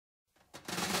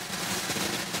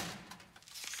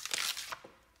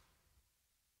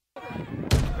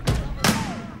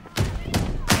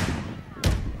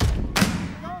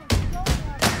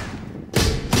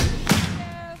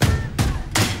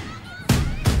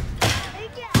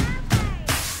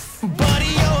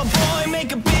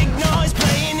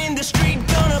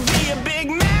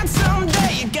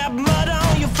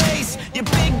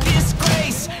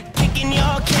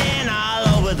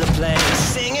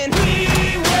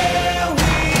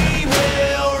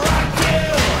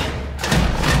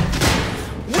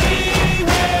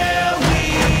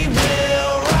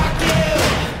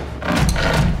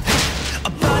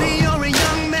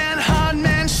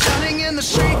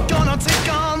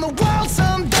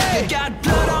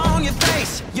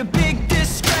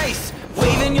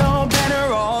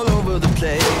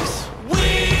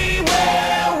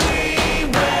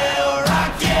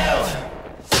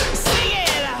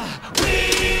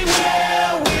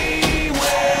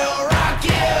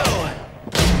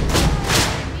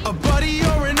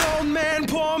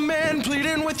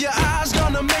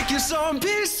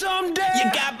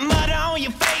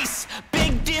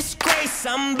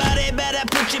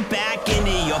back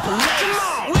into your place.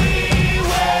 We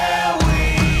will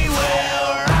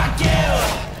rock you.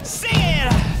 Sing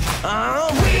it.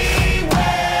 We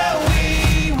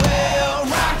will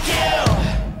rock you.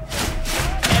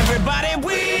 Everybody,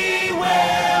 we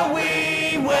will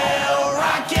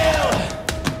rock you.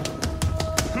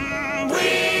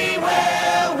 We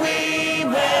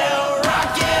will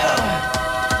rock you.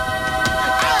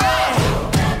 All right.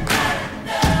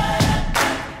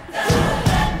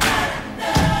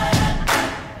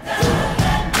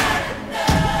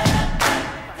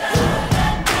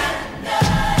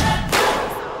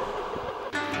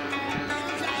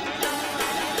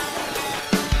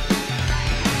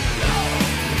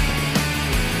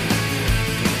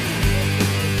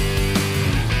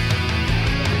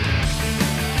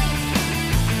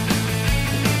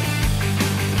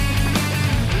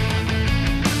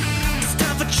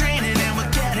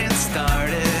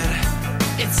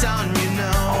 It's on, you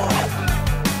know.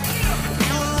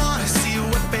 You wanna see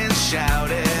whipping, shout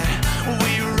it.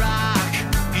 We rock,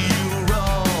 you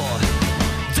roll.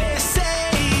 They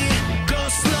say go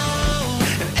slow,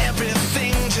 and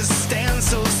everything just stands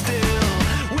so still.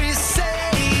 We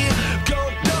say go,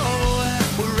 go.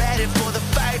 We're ready for the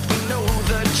fight, we know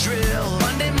the drill.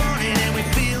 Monday morning and we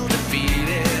feel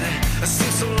defeated.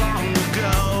 Seems so long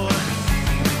ago.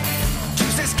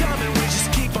 Tuesday's coming, we just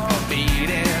keep on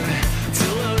beating.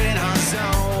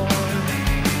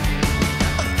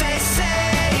 They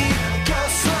say go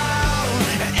slow,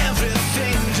 and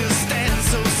everything just stands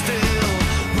so still.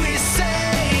 We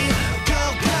say go,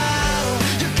 go.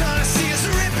 You're gonna see us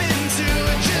rip into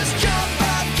it. Just jump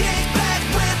up, kick back,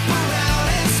 whip around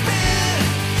and spin,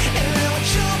 and then we'll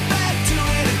jump back to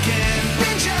it again.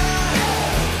 Ninja,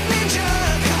 ninja,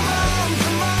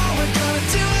 come on, we're gonna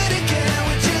do it again.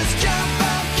 We just jump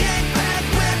up, kick back,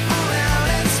 whip around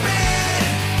and spin,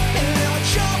 and then we'll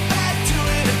jump back to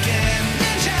it again.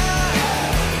 Ninja,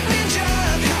 ninja,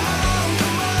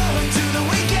 come on, do the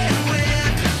weekend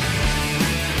whip.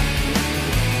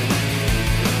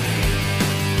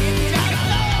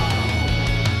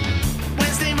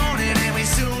 Wednesday morning and we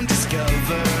soon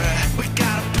discover we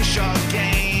gotta push our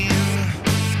game.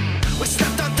 We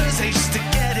slept on Thursday just to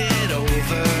get it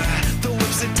over. The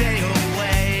whip's a day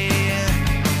away.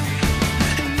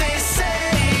 And they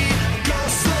say go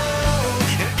slow,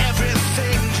 and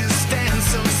everything just stands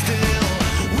so still.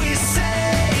 We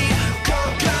say go,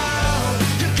 go.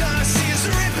 You're gonna see us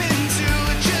rip into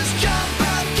it. Just jump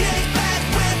up, kick back,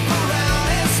 whip around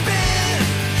and spin,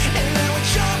 and then we'll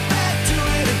jump back to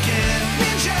it again.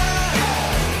 Ninja,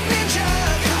 ninja,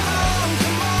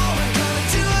 come on, we're gonna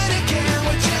do it again.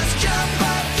 We'll just jump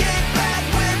up, kick back,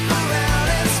 whip around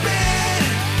and spin,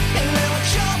 and then we'll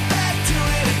jump back to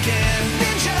it again.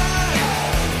 Ninja,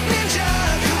 ninja,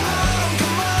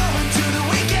 come on, do the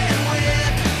weekend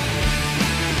whip.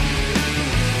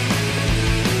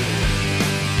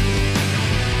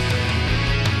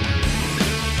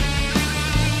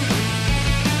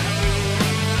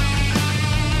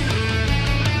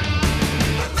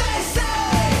 They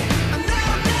say no,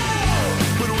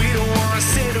 but we don't wanna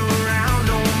sit around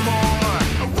no more.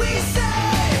 We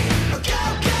say go,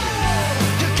 go.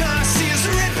 You're gonna see us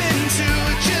rip into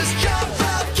it. Just jump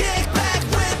up, kick back,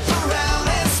 whip around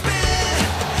and spin,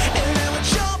 and then we'll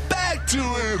jump back to it.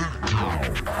 And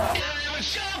then we'll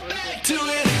jump back to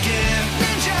it.